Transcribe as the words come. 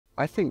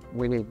I think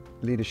we need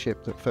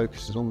leadership that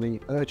focuses on the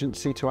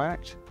urgency to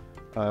act.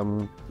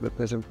 That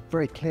there's a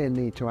very clear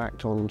need to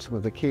act on some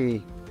of the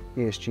key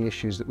ESG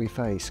issues that we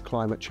face,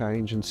 climate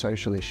change and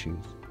social issues.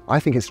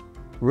 I think it's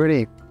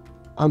really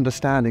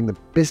understanding the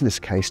business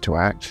case to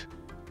act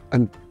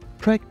and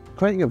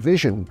creating a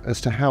vision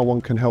as to how one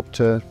can help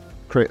to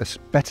create a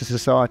better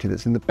society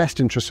that's in the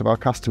best interest of our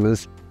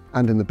customers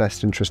and in the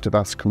best interest of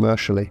us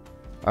commercially.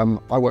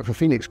 I work for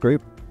Phoenix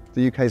Group,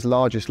 the UK's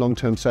largest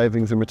long-term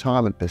savings and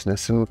retirement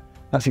business, and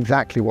that's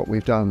exactly what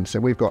we've done. So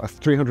we've got a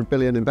 300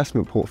 billion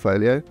investment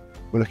portfolio.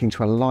 We're looking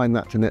to align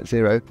that to net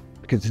zero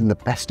because it's in the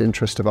best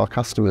interest of our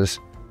customers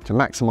to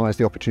maximise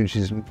the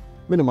opportunities and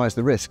minimise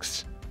the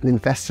risks and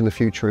invest in a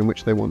future in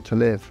which they want to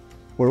live.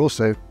 We're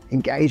also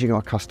engaging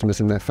our customers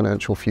in their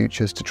financial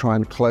futures to try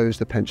and close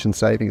the pension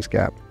savings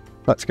gap.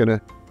 That's going to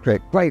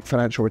create great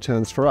financial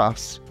returns for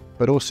us,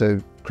 but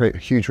also create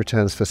huge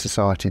returns for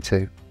society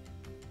too.